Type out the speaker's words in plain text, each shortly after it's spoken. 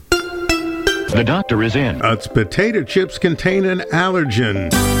The doctor is in. Utz potato chips contain an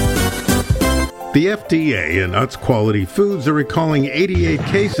allergen. The FDA and Utz Quality Foods are recalling 88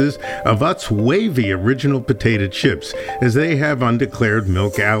 cases of Utz Wavy original potato chips, as they have undeclared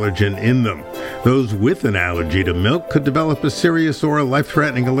milk allergen in them. Those with an allergy to milk could develop a serious or a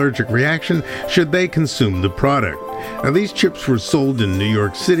life-threatening allergic reaction should they consume the product. Now, these chips were sold in New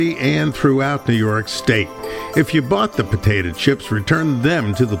York City and throughout New York State. If you bought the potato chips, return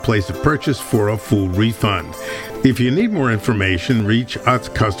them to the place of purchase for a full refund. If you need more information, reach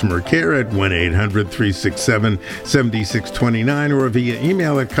Utz Customer Care at 1-800-367-7629 or via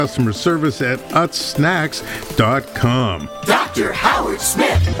email at customerservice@utzsnacks.com. Dr. Howard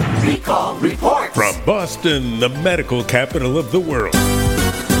Smith, Recall Report. From Boston, the medical capital of the world.